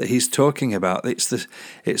that he's talking about. It's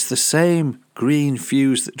the same green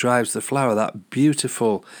fuse that drives the flower, that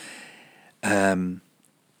beautiful,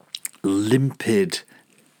 limpid,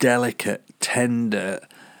 delicate, tender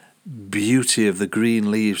beauty of the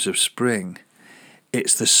green leaves of spring.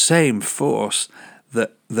 It's the same force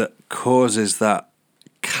that causes that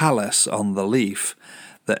callus on the leaf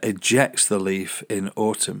that ejects the leaf in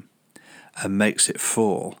autumn and makes it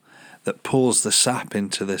fall, that pulls the sap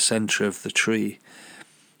into the centre of the tree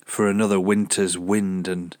for another winter's wind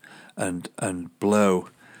and blow,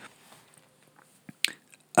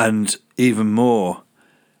 and even more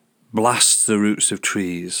blasts the roots of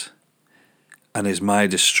trees and is my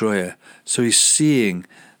destroyer. So he's seeing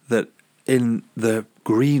that in the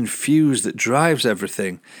green fuse that drives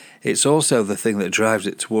everything, it's also the thing that drives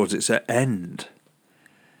it towards its end.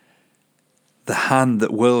 The hand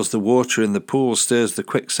that whirls the water in the pool stirs the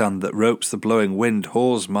quicksand that ropes the blowing wind,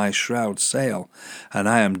 hauls my shroud sail, and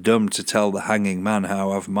I am dumb to tell the hanging man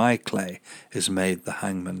how of my clay is made the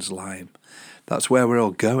hangman's lime. That's where we're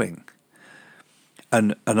all going.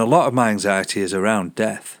 And a lot of my anxiety is around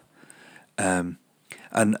death. And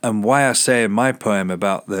why I say in my poem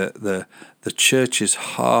about the church's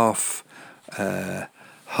half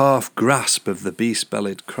grasp of the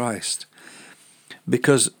beast-bellied Christ,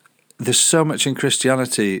 because there's so much in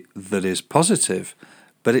Christianity that is positive,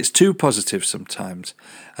 but it's too positive sometimes,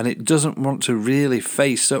 and it doesn't want to really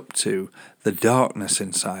face up to the darkness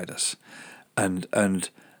inside us and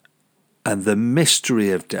the mystery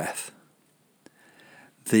of death,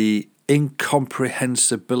 the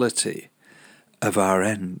incomprehensibility of our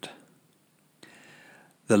end.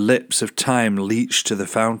 The lips of time leach to the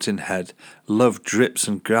fountainhead. Love drips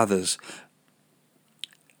and gathers.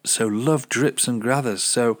 So love drips and gathers.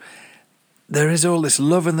 So there is all this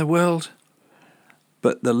love in the world,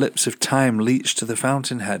 but the lips of time leach to the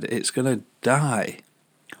fountainhead. It's going to die.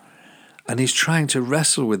 And he's trying to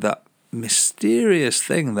wrestle with that mysterious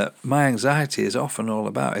thing that my anxiety is often all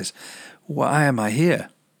about, is why am I here?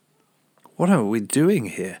 What are we doing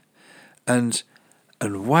here? And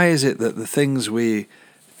why is it that the things we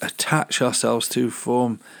attach ourselves to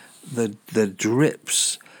form the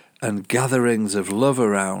drips and gatherings of love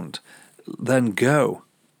around, then go?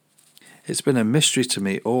 It's been a mystery to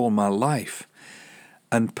me all my life.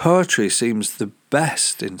 And poetry seems the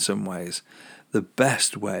best in some ways, the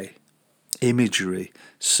best way. Imagery,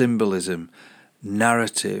 symbolism,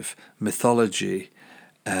 narrative, mythology,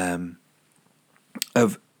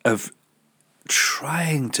 of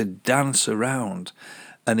trying to dance around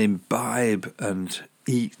and imbibe and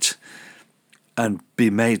eat and be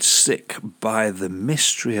made sick by the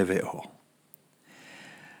mystery of it all.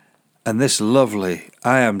 And this lovely,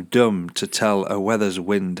 I am dumb to tell a weather's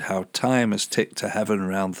wind how time has ticked to heaven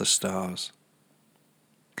round the stars.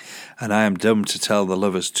 And I am dumb to tell the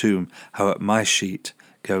lover's tomb how at my sheet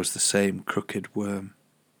goes the same crooked worm.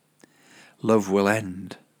 Love will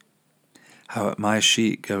end. How at my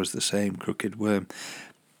sheet goes the same crooked worm.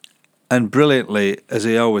 And brilliantly, as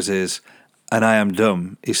he always is, and I am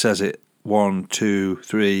dumb, he says it 1, 2,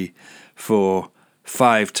 3, 4,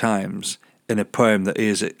 5 times in a poem that he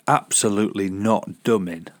is absolutely not dumb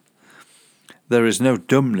in. There is no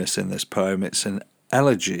dumbness in this poem. It's an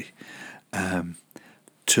elegy to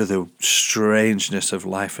the strangeness of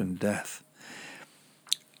life and death.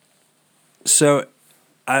 So,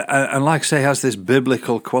 and like I say, has this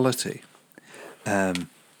biblical quality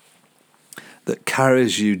that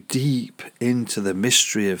carries you deep into the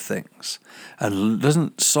mystery of things and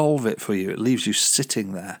doesn't solve it for you. It leaves you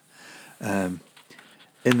sitting there.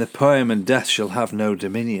 In the poem, and death shall have no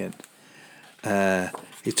dominion,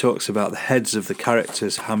 he talks about the heads of the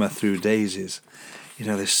characters hammer through daisies. You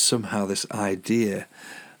know, there's somehow this idea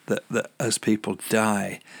that as people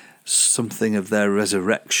die, something of their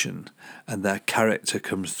resurrection and their character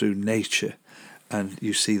comes through nature, and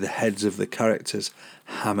you see the heads of the characters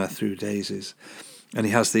hammer through daisies. And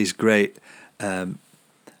he has these great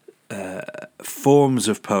forms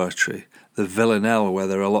of poetry, the villanelle, where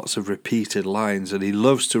there are lots of repeated lines, and he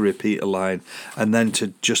loves to repeat a line and then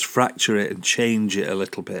to just fracture it and change it a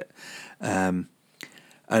little bit. And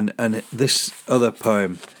this other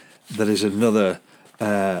poem, that is another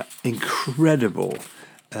incredible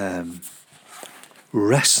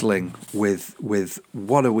wrestling with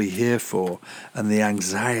what are we here for, and the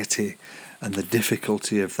anxiety and the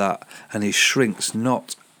difficulty of that, and he shrinks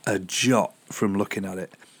not a jot from looking at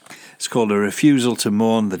it. It's called A Refusal to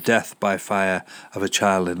Mourn the Death by Fire of a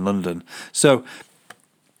Child in London. So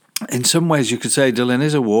in some ways you could say Dylan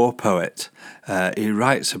is a war poet. He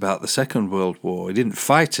writes about the Second World War. He didn't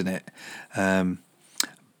fight in it,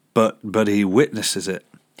 but he witnesses it.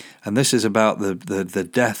 And this is about the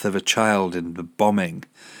death of a child in the bombing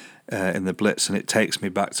in the Blitz, and it takes me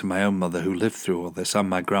back to my own mother who lived through all this, and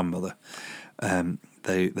my grandmother.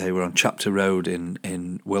 They were on Chapter Road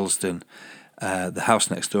in Willesden. The house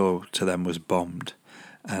next door to them was bombed,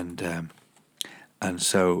 and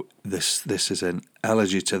so this is an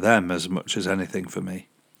elegy to them as much as anything for me.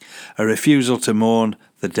 A refusal to mourn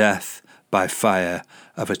the death by fire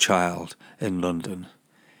of a child in London.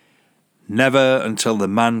 Never until the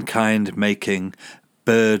mankind making,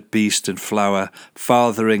 bird, beast and flower,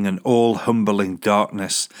 fathering and all humbling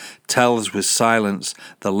darkness, tells with silence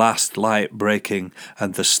the last light breaking,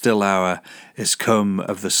 and the still hour is come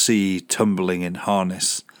of the sea tumbling in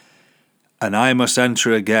harness. And I must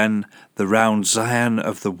enter again the round Zion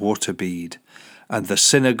of the water bead, and the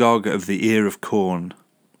synagogue of the ear of corn.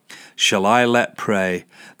 Shall I let pray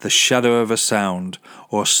the shadow of a sound,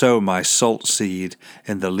 or sow my salt seed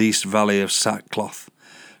in the least valley of sackcloth,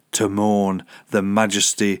 to mourn the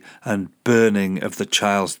majesty and burning of the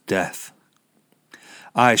child's death?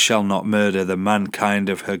 I shall not murder the mankind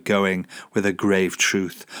of her going with a grave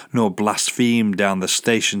truth, nor blaspheme down the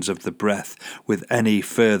stations of the breath with any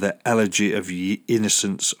further elegy of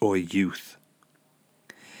innocence or youth.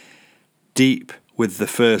 Deep with the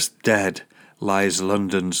first dead lies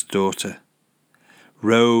London's daughter,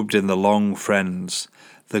 robed in the long friends,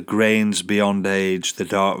 the grains beyond age, the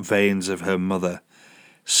dark veins of her mother,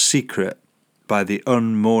 secret by the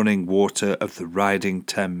unmourning water of the riding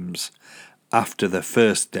Thames. After the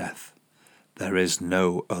first death, there is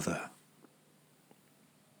no other.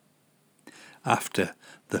 After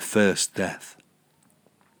the first death,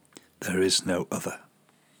 there is no other.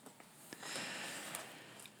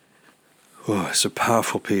 Oh, it's a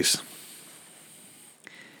powerful piece.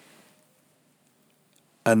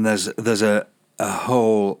 And there's a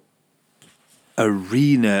whole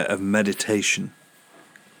arena of meditation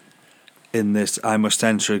in this. I must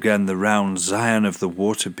enter again the round Zion of the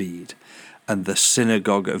water bead, and the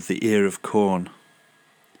synagogue of the ear of corn.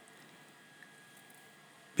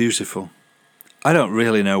 Beautiful. I don't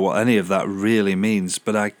really know what any of that really means,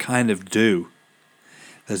 but I kind of do.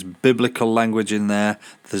 There's biblical language in there,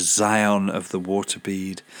 the Zion of the water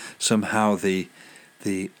bead, somehow the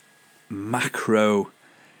macro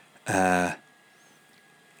of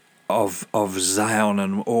Zion,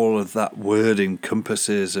 and all of that word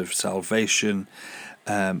encompasses of salvation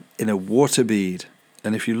in a water bead.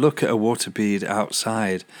 And if you look at a water bead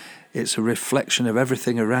outside, it's a reflection of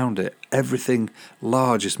everything around it. Everything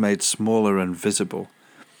large is made smaller and visible.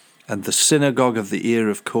 And the synagogue of the ear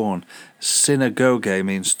of corn, synagogue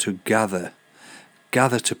means to gather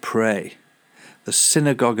to pray. The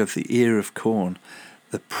synagogue of the ear of corn,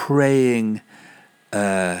 the praying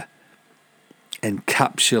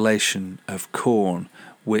encapsulation of corn,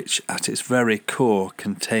 which at its very core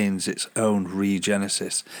contains its own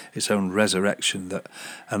regenesis, its own resurrection, that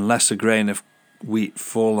unless a grain of wheat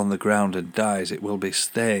fall on the ground and dies, it will be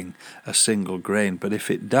staying a single grain. But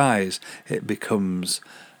if it dies, it becomes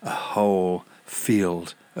a whole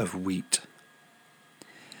field of wheat.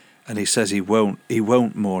 And he says he won't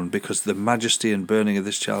mourn, because the majesty and burning of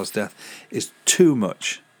this child's death is too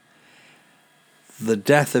much. The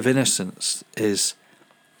death of innocence is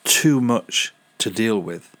too much to deal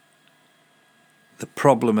with. The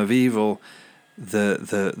problem of evil,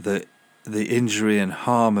 the injury and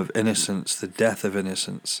harm of innocence, the death of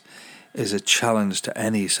innocence, is a challenge to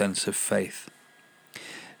any sense of faith.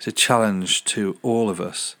 It's a challenge to all of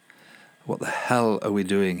us. What the hell are we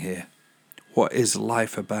doing here? What is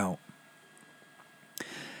life about?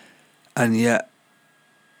 And yet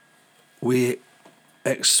we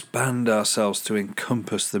expand ourselves to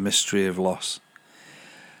encompass the mystery of loss.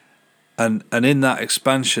 And in that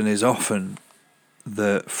expansion is often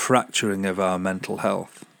the fracturing of our mental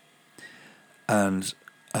health, and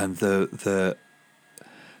the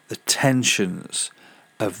tensions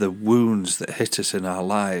of the wounds that hit us in our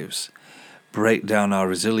lives break down our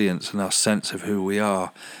resilience and our sense of who we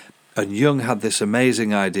are. And Jung had this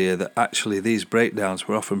amazing idea that actually these breakdowns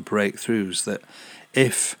were often breakthroughs, that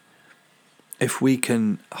if we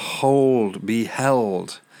can be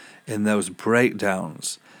held in those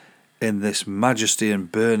breakdowns, in this majesty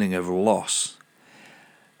and burning of loss,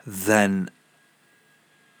 then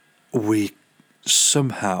we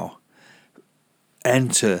somehow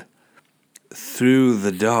enter through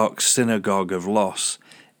the dark synagogue of loss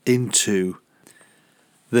into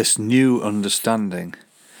this new understanding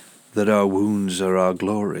that our wounds are our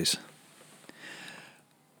glories.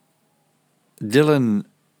 Dylan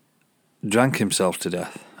drank himself to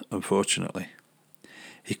death, unfortunately.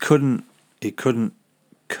 He couldn't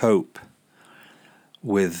cope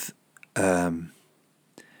with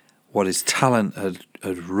what his talent had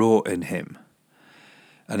wrought in him.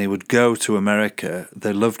 And he would go to America.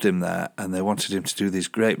 They loved him there, and they wanted him to do these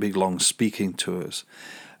great big long speaking tours.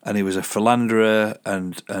 And he was a philanderer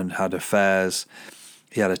and had affairs.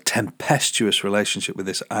 He had a tempestuous relationship with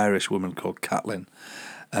this Irish woman called Caitlin,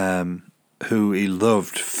 who he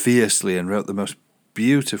loved fiercely and wrote the most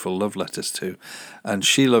beautiful love letters to. And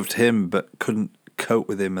she loved him but couldn't cope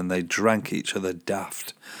with him, and they drank each other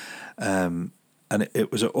daft. And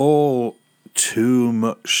it was all too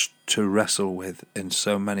much to wrestle with in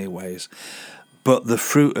so many ways. But the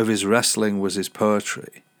fruit of his wrestling was his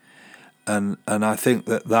poetry. And I think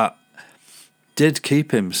that did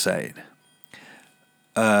keep him sane.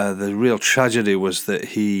 The real tragedy was that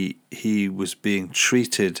he was being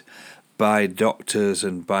treated by doctors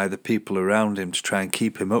and by the people around him to try and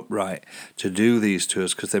keep him upright to do these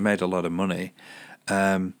tours, because they made a lot of money.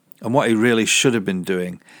 And what he really should have been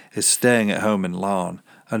doing is staying at home in Larne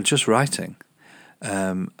and just writing.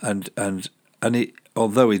 And he,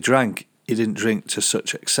 although he drank, he didn't drink to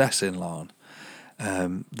such excess in Larne.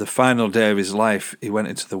 The final day of his life, he went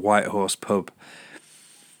into the White Horse pub.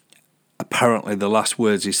 Apparently the last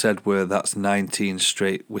words he said were, "That's 19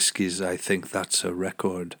 straight whiskies, I think that's a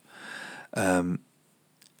record."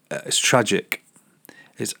 It's tragic.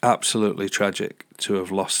 It's absolutely tragic to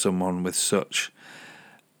have lost someone with such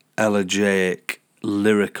elegiac,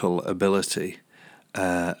 lyrical ability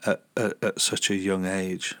at such a young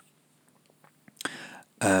age.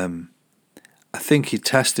 I think he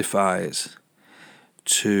testifies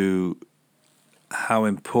to how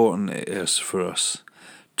important it is for us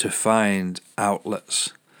to find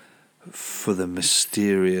outlets for the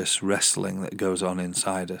mysterious wrestling that goes on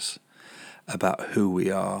inside us about who we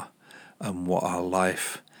are and what our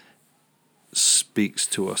life speaks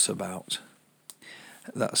to us about.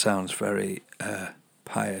 That sounds very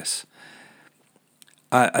pious.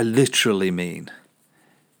 I literally mean,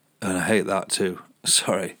 and I hate that too,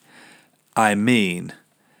 sorry, I mean,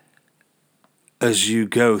 as you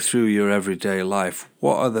go through your everyday life,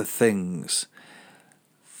 what are the things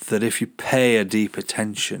that, if you pay a deep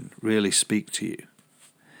attention, really speak to you?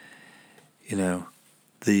 You know,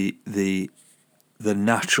 the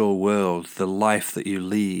natural world, the life that you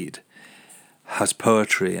lead, has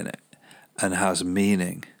poetry in it and has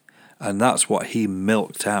meaning. And that's what he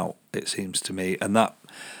milked out, it seems to me. And that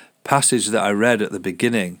passage that I read at the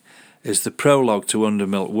beginning is the prologue to Under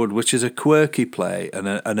Milk Wood, which is a quirky play and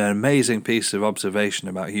an amazing piece of observation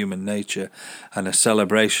about human nature and a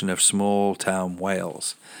celebration of small town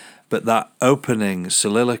Wales. But that opening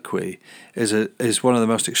soliloquy is one of the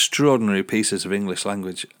most extraordinary pieces of English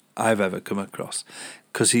language I've ever come across.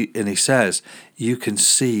 Because he says, you can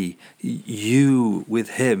see, you with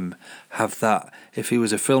him have that. If he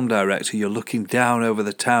was a film director, you're looking down over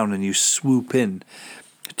the town and you swoop in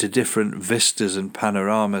to different vistas and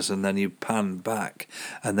panoramas, and then you pan back,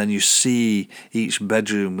 and then you see each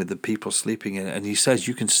bedroom with the people sleeping in it. And he says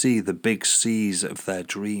you can see the big seas of their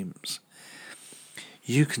dreams.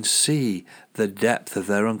 You can see the depth of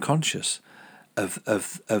their unconscious, of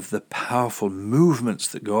the powerful movements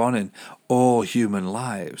that go on in all human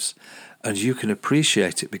lives, and you can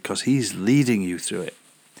appreciate it because he's leading you through it.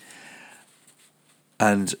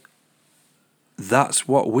 And that's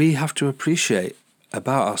what we have to appreciate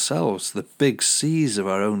about ourselves, the big seas of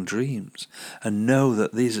our own dreams, and know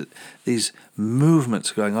that these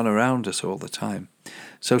movements are going on around us all the time.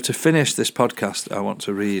 So to finish this podcast, I want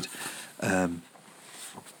to read,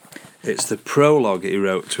 it's the prologue he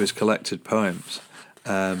wrote to his collected poems.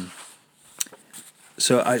 So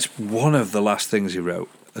it's one of the last things he wrote,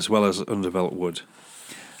 as well as Under Milk Wood.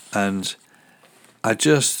 And I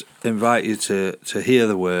just invite you to hear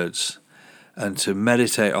the words and to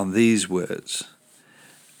meditate on these words,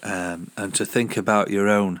 and to think about your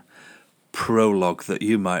own prologue that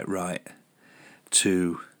you might write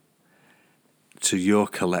to your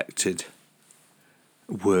collected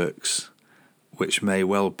works, which may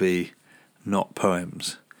well be not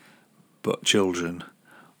poems, but children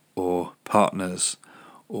or partners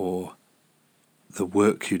or the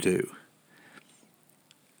work you do.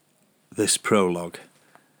 This prologue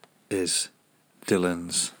is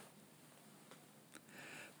Dylan's.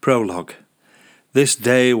 Prologue. This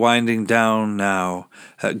day winding down now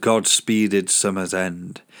at God-speeded summer's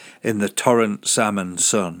end, in the torrent salmon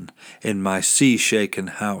sun, in my sea-shaken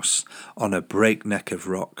house on a breakneck of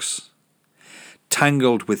rocks.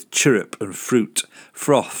 Tangled with chirrup and fruit,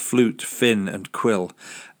 froth, flute, fin and quill,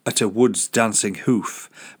 at a wood's dancing hoof,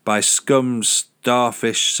 by scummed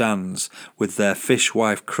starfish sands with their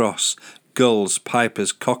fishwife cross, gulls,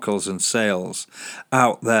 pipers, cockles and sails,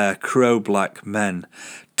 out there crow-black men,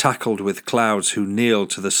 tackled with clouds who kneel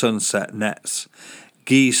to the sunset nets,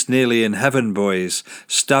 geese nearly in heaven, boys,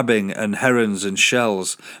 stabbing and herons and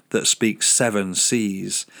shells that speak 7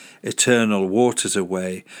 seas, eternal waters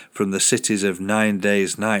away from the cities of 9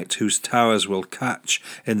 days' night, whose towers will catch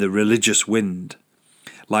in the religious wind.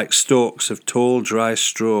 Like stalks of tall dry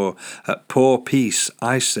straw, at poor peace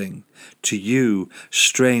I sing, to you,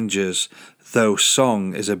 strangers, though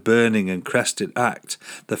song is a burning and crested act,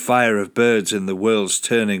 the fire of birds in the world's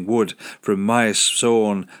turning wood from my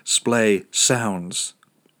sawn splay sounds.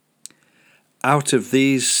 Out of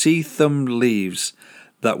these sea-thumbed leaves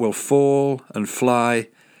that will fall and fly,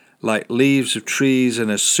 like leaves of trees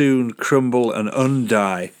and as soon crumble and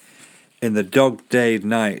undie, in the dog-dayed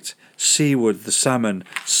night, seaward the salmon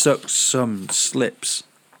sucks some slips,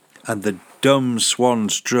 and the dumb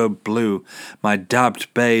swans drub blue my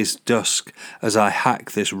dabbed bay's dusk as I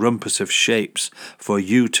hack this rumpus of shapes for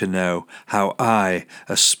you to know how I,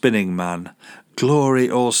 a spinning man, glory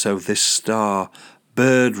also this star,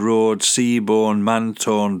 bird-roared, sea-born,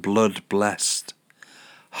 man-torn, blood-blessed.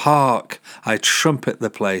 Hark! I trumpet the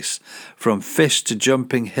place, from fish to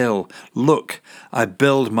jumping hill. Look, I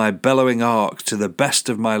build my bellowing ark to the best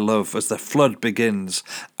of my love as the flood begins,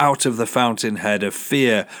 out of the fountainhead of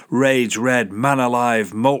fear, rage red, man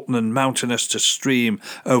alive, molten and mountainous to stream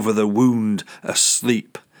over the wound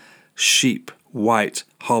asleep. Sheep, white,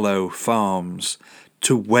 hollow farms,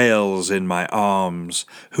 to whales in my arms,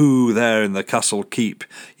 who there in the castle keep,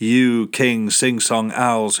 you king sing-song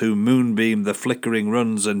owls who moonbeam the flickering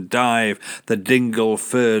runs and dive the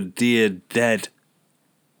dingle-furred deer dead.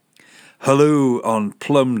 Halloo on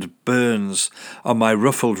plumbed burns, on my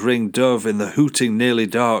ruffled ringed dove in the hooting nearly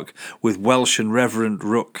dark with Welsh and reverent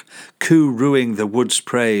rook, coo-rooing the wood's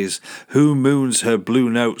praise, who moons her blue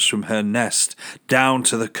notes from her nest down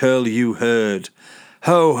to the curl you heard.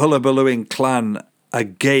 Ho, hullabalooing clan,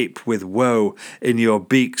 agape with woe in your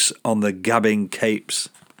beaks on the gabbing capes.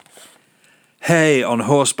 Hey, on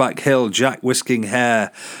horseback hill, jack whisking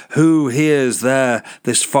hare, who hears there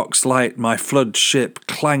this fox light, my flood ship,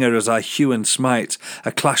 clangor as I hew and smite,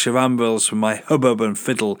 a clash of anvils from my hubbub and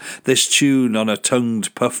fiddle, this tune on a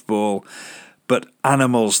tongued puffball. But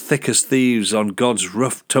animals thick as thieves on God's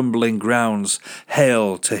rough tumbling grounds,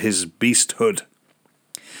 hail to his beasthood.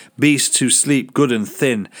 Beasts who sleep good and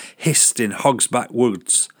thin, hissed in hogsback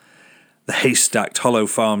woods. The haystacked hollow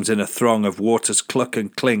farms in a throng of waters cluck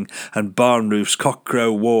and cling, and barn roofs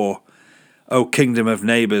cock-crow war. O kingdom of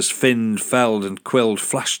neighbours, finned, felled and quilled,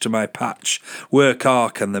 flash to my patch, work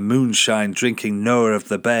arc and the moonshine drinking Noah of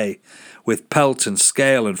the bay. With pelt and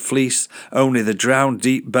scale and fleece, only the drowned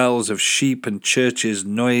deep bells of sheep and churches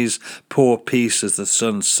noise poor peace as the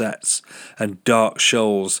sun sets, and dark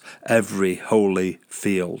shoals every holy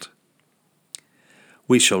field.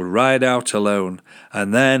 We shall ride out alone,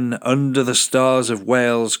 and then under the stars of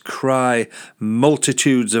Wales cry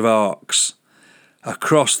multitudes of arks.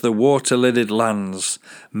 Across the water-lidded lands,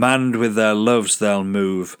 manned with their loves they'll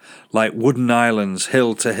move, like wooden islands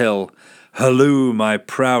hill to hill. Halloo, my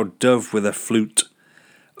proud dove with a flute.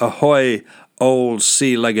 Ahoy, old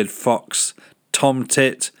sea-legged fox,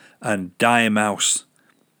 tom-tit and die-mouse.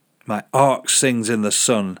 My ark sings in the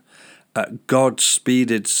sun at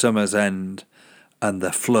God-speeded summer's end, and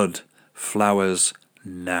the flood flowers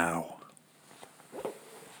now.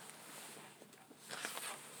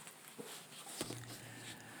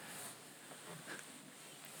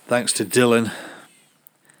 Thanks to Dylan,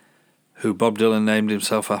 who Bob Dylan named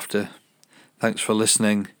himself after. Thanks for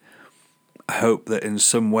listening. I hope that in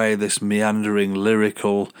some way this meandering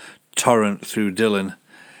lyrical torrent through Dylan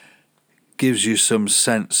gives you some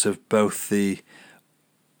sense of both the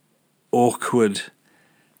awkward,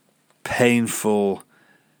 painful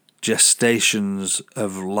gestations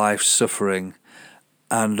of life suffering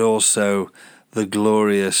and also the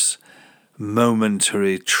glorious,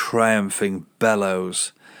 momentary, triumphing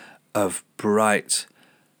bellows of bright,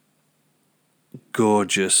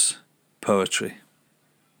 gorgeous poetry.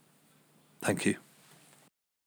 Thank you.